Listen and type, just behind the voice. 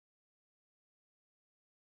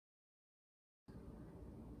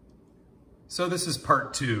So this is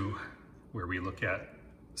part 2, where we look at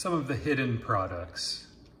some of the hidden products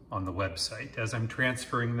on the website as I'm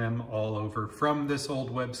transferring them all over from this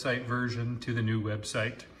old website version to the new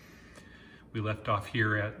website. We left off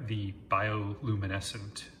here at the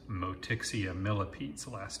bioluminescent Motixia millipedes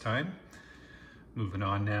last time. Moving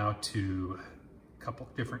on now to a couple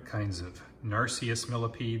different kinds of Narcissus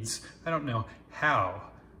millipedes. I don't know how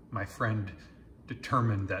my friend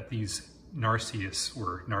determined that these Narcissus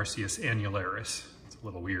were Narcissus annularis. It's a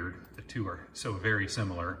little weird. The two are so very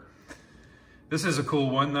similar. This is a cool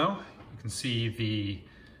one though. You can see the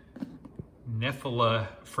Nephila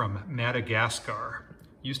from Madagascar.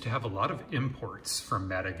 Used to have a lot of imports from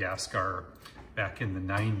Madagascar back in the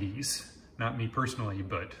 90s. Not me personally,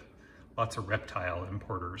 but lots of reptile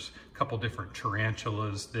importers. A couple different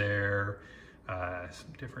tarantulas there,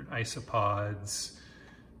 some different isopods,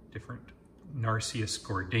 different Narcissus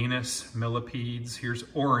gordanus millipedes. Here's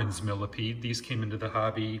Oren's millipede. These came into the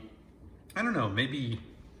hobby, I don't know, maybe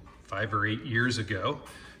 5 or 8 years ago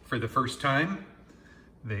for the first time.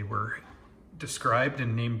 They were described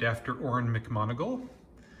and named after Oren McMonagle.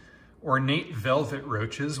 Ornate velvet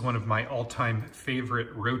roaches, one of my all-time favorite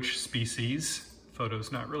roach species.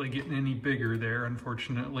 Photo's not really getting any bigger there,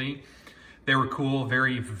 unfortunately. They were cool,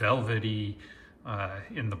 very velvety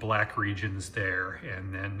in the black regions there,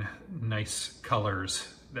 and then nice colors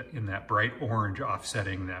in that bright orange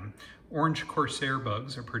offsetting them. Orange corsair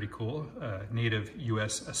bugs are pretty cool. Native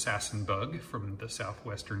US assassin bug from the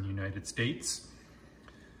southwestern United States.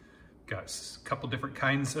 Got a couple different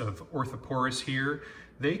kinds of Orthoporus here.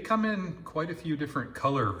 They come in quite a few different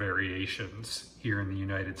color variations here in the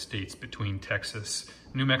United States between Texas,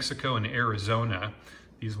 New Mexico, and Arizona.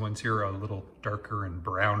 These ones here are a little darker and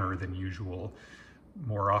browner than usual.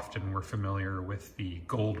 More often we're familiar with the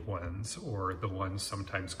gold ones, or the ones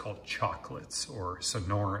sometimes called chocolates or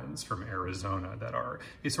sonorans from Arizona that are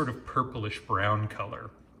a sort of purplish brown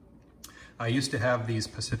color. I used to have these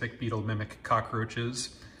Pacific beetle mimic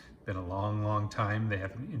cockroaches. Been a long, long time. They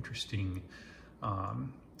have an interesting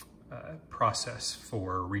process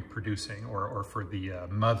for reproducing, or for the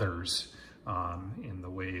mothers in the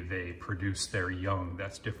way they produce their young.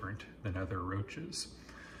 That's different than other roaches.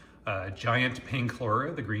 Giant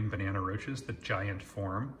Panchlora, the green banana roaches, the giant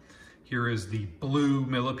form. Here is the blue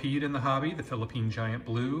millipede in the hobby, the Philippine giant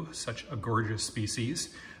blue, such a gorgeous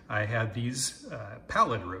species. I had these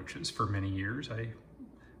pallid roaches for many years. I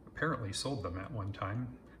apparently sold them at one time,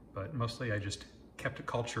 but mostly I just kept a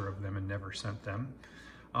culture of them and never sent them.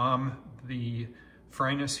 The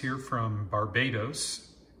Phrynis here from Barbados,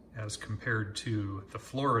 as compared to the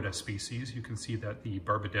Florida species, you can see that the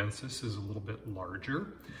Barbadensis is a little bit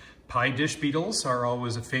larger. Pie dish beetles are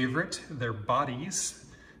always a favorite. Their bodies,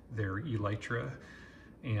 their elytra,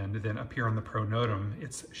 and then up here on the pronotum,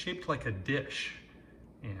 it's shaped like a dish.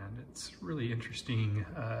 And it's really interesting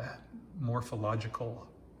morphological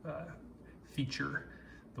feature,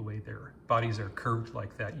 the way their bodies are curved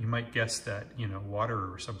like that. You might guess that, you know,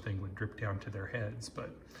 water or something would drip down to their heads, but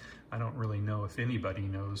I don't really know if anybody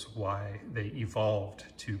knows why they evolved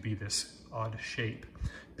to be this odd shape.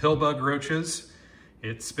 Pillbug roaches,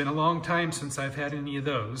 it's been a long time since I've had any of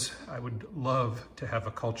those. I would love to have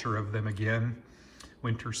a culture of them again.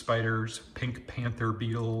 Winter spiders, pink panther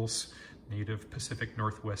beetles, native Pacific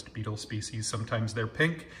Northwest beetle species. Sometimes they're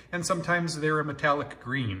pink and sometimes they're a metallic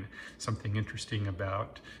green. Something interesting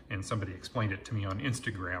about, and somebody explained it to me on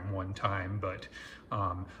Instagram one time, but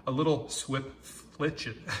a little switch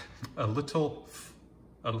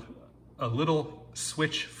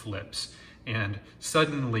flips, and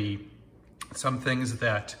suddenly some things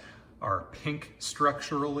that are pink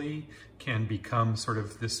structurally can become sort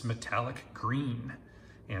of this metallic green.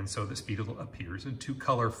 And so this beetle appears in 2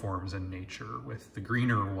 color forms in nature, with the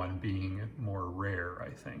greener one being more rare, I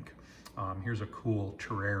think. Here's a cool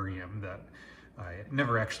terrarium that I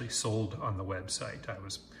never actually sold on the website. I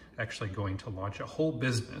was actually going to launch a whole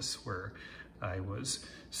business where I was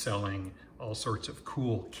selling all sorts of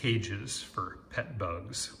cool cages for pet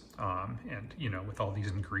bugs. And, you know, with all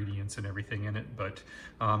these ingredients and everything in it. But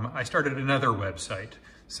I started another website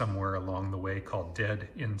somewhere along the way called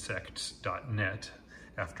deadinsects.net.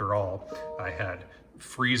 After all, I had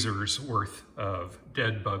freezers worth of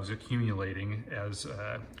dead bugs accumulating as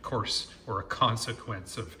a course or a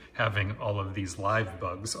consequence of having all of these live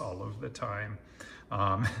bugs all of the time.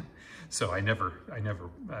 So I never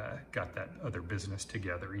got that other business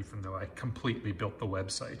together, even though I completely built the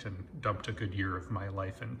website and dumped a good year of my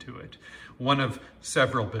life into it. One of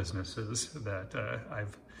several businesses that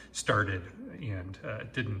I've started and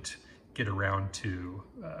didn't get around to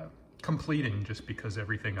completing just because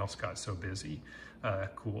everything else got so busy.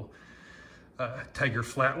 Cool. Tiger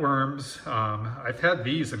flatworms. I've had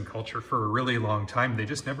these in culture for a really long time. They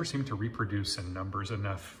just never seem to reproduce in numbers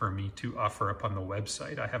enough for me to offer up on the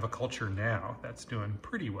website. I have a culture now that's doing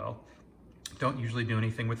pretty well. Don't usually do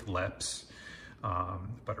anything with leps,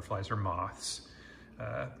 butterflies or moths.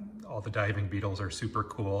 All the diving beetles are super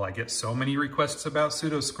cool. I get so many requests about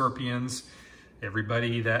pseudoscorpions.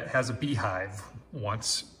 Everybody that has a beehive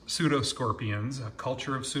wants pseudoscorpions, a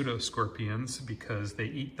culture of pseudoscorpions, because they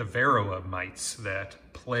eat the varroa mites that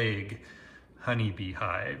plague honeybee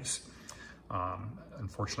hives.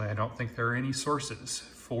 Unfortunately, I don't think there are any sources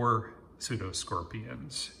for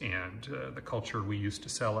pseudoscorpions, and the culture we used to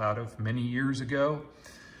sell out of many years ago,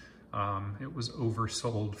 it was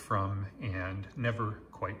oversold from and never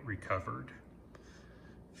quite recovered.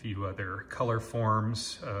 A few other color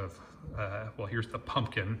forms of, well, here's the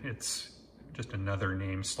pumpkin. It's just another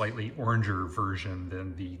name, slightly oranger version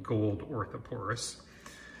than the gold Orthoporus.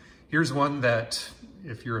 Here's one that,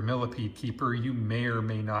 if you're a millipede keeper, you may or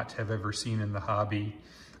may not have ever seen in the hobby.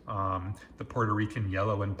 The Puerto Rican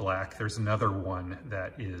yellow and black. There's another one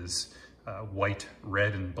that is white,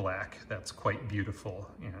 red, and black. That's quite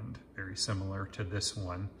beautiful and very similar to this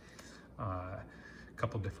one. A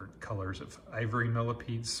couple different colors of ivory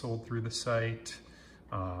millipedes sold through the site.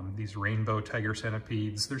 These rainbow tiger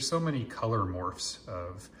centipedes. There's so many color morphs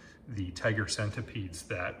of the tiger centipedes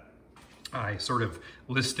that I sort of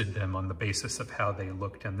listed them on the basis of how they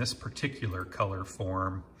looked. And this particular color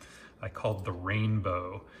form I called the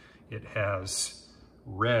rainbow. It has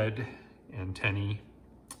red antennae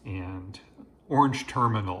and orange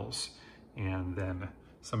terminals, and then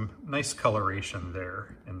some nice coloration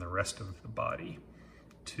there in the rest of the body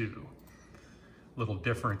too. A little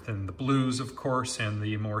different than the blues, of course, and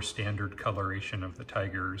the more standard coloration of the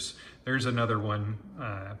tigers. There's another one,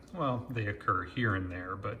 well, they occur here and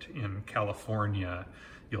there, but in California,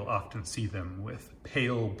 you'll often see them with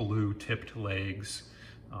pale blue tipped legs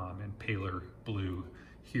and paler blue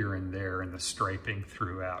here and there, and the striping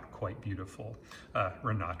throughout, quite beautiful.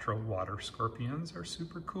 Renatro water scorpions are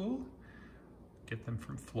super cool. Get them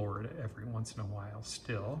from Florida every once in a while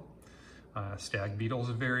still. Stag beetles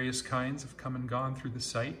of various kinds have come and gone through the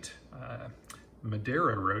site.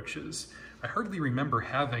 Madeira roaches, I hardly remember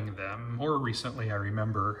having them. More recently, I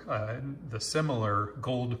remember the similar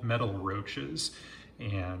gold medal roaches.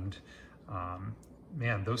 And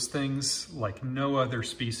man, those things, like no other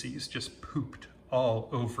species, just pooped all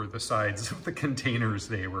over the sides of the containers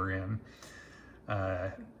they were in.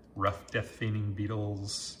 Rough death-feigning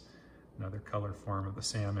beetles, another color form of the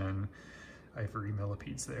salmon, ivory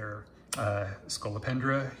millipedes there.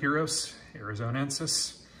 Scolopendra heros,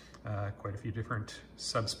 arizonensis, quite a few different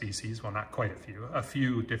subspecies. Well, not quite a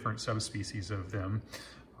few different subspecies of them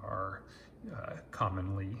are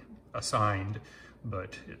commonly assigned,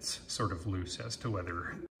 but it's sort of loose as to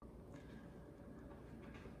whether.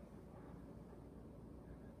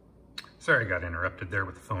 Sorry, I got interrupted there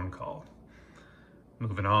with a phone call.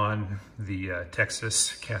 Moving on, the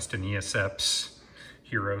Texas Castanea-seps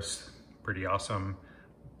heros, pretty awesome.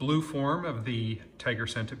 Blue form of the tiger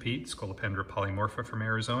centipede, Scolopendra polymorpha from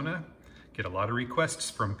Arizona. Get a lot of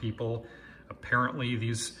requests from people. Apparently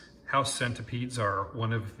these house centipedes are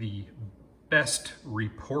one of the best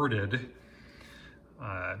reported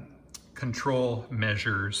control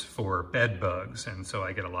measures for bed bugs. And so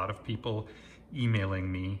I get a lot of people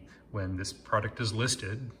emailing me when this product is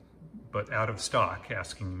listed, but out of stock,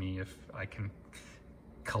 asking me if I can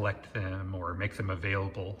collect them or make them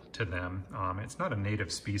available to them. It's not a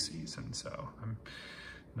native species, and so I'm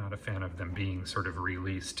not a fan of them being sort of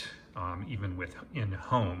released even in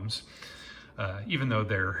homes, even though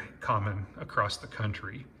they're common across the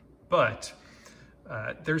country. But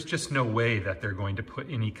there's just no way that they're going to put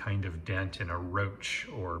any kind of dent in a roach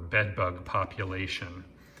or bedbug population.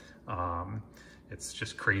 It's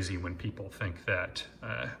just crazy when people think that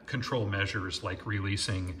control measures like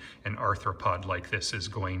releasing an arthropod like this is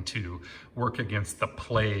going to work against the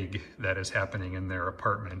plague that is happening in their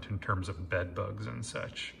apartment in terms of bed bugs and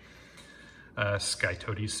such.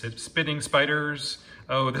 Skytodes spitting spiders.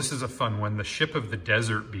 Oh, this is a fun one. The ship of the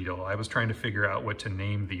desert beetle. I was trying to figure out what to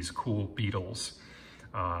name these cool beetles.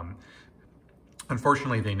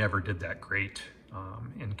 Unfortunately, they never did that great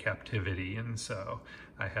in captivity, and so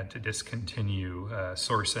I had to discontinue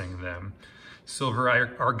sourcing them. Silver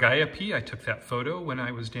Argiope, I took that photo when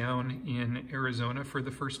I was down in Arizona for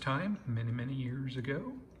the first time, many years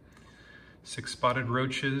ago. Six-spotted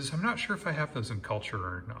roaches, I'm not sure if I have those in culture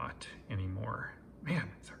or not anymore. Man,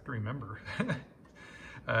 it's hard to remember.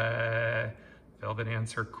 Velvet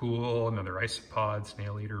ants are cool, another isopod,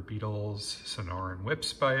 snail eater beetles, Sonoran whip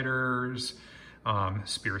spiders,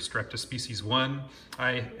 Spirastrepta species 1.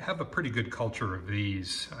 I have a pretty good culture of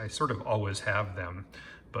these. I sort of always have them,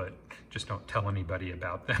 but just don't tell anybody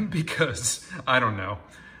about them because, I don't know,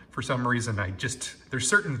 for some reason there's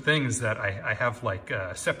certain things that I have like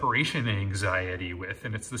separation anxiety with,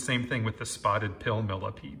 and it's the same thing with the spotted pill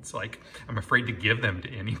millipedes. Like, I'm afraid to give them to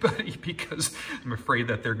anybody because I'm afraid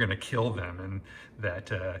that they're gonna kill them and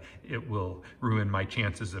that it will ruin my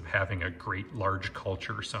chances of having a great large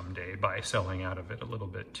culture someday by selling out of it a little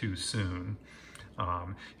bit too soon.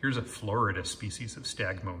 Here's a Florida species of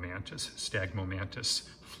Stagmomantis. Stagmomantis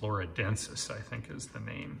floridensis, I think is the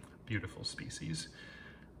name. Beautiful species.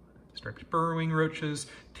 Striped burrowing roaches,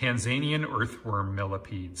 Tanzanian earthworm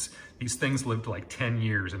millipedes. These things lived like 10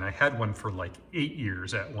 years, and I had one for like 8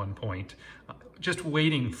 years at one point, just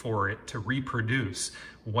waiting for it to reproduce.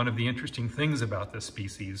 One of the interesting things about this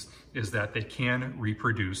species is that they can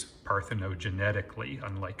reproduce parthenogenetically,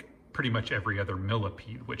 unlike pretty much every other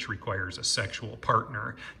millipede, which requires a sexual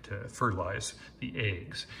partner to fertilize the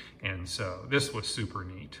eggs. And so this was super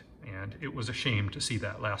neat. And it was a shame to see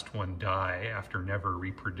that last one die after never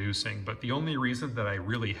reproducing. But the only reason that I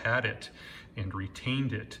really had it and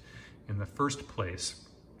retained it in the first place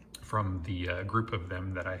from the group of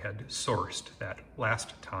them that I had sourced that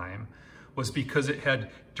last time was because it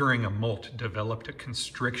had, during a molt, developed a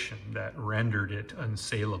constriction that rendered it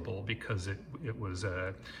unsaleable because it was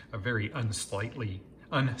a very unsightly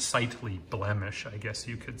blemish, I guess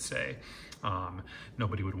you could say.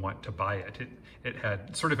 Nobody would want to buy it. It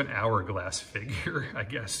had sort of an hourglass figure, I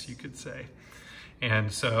guess you could say.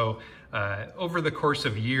 And so over the course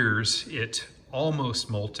of years, it almost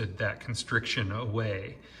molted that constriction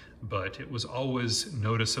away, but it was always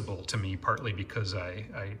noticeable to me, partly because I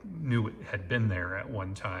knew it had been there at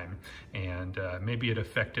one time, and maybe it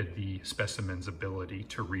affected the specimen's ability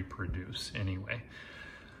to reproduce anyway.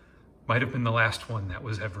 Might have been the last one that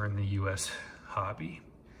was ever in the US hobby.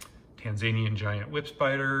 Tanzanian giant whip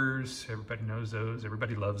spiders, everybody knows those,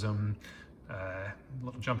 everybody loves them.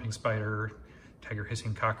 Little jumping spider, tiger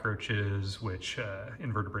hissing cockroaches, which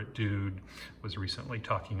Invertebrate Dude was recently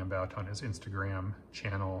talking about on his Instagram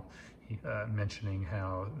channel, mentioning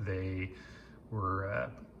how they were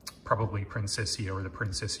probably Princessia, or the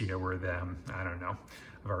Princessia were them. I don't know,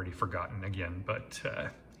 I've already forgotten again, but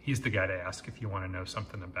he's the guy to ask if you want to know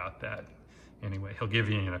something about that. Anyway, he'll give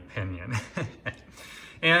you an opinion.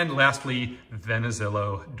 And lastly,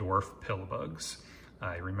 Venizillo dwarf pillbugs.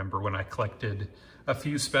 I remember when I collected a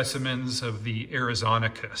few specimens of the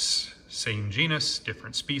Arizonicus, same genus,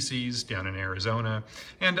 different species, down in Arizona.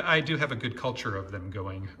 And I do have a good culture of them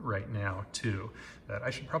going right now too, that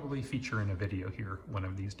I should probably feature in a video here one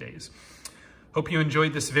of these days. Hope you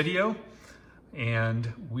enjoyed this video,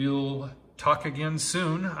 and we'll talk again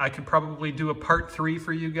soon. I could probably do a part 3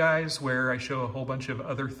 for you guys where I show a whole bunch of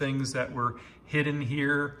other things that were hidden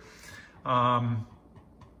here.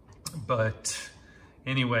 But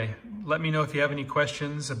anyway, let me know if you have any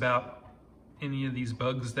questions about any of these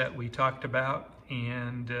bugs that we talked about,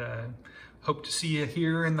 and hope to see you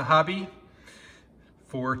here in the hobby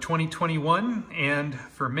for 2021 and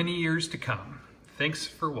for many years to come. Thanks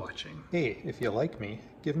for watching. Hey, if you like me,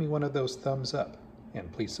 give me one of those thumbs up. And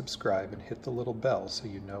please subscribe and hit the little bell so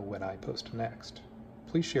you know when I post next.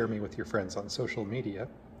 Please share me with your friends on social media.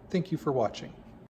 Thank you for watching.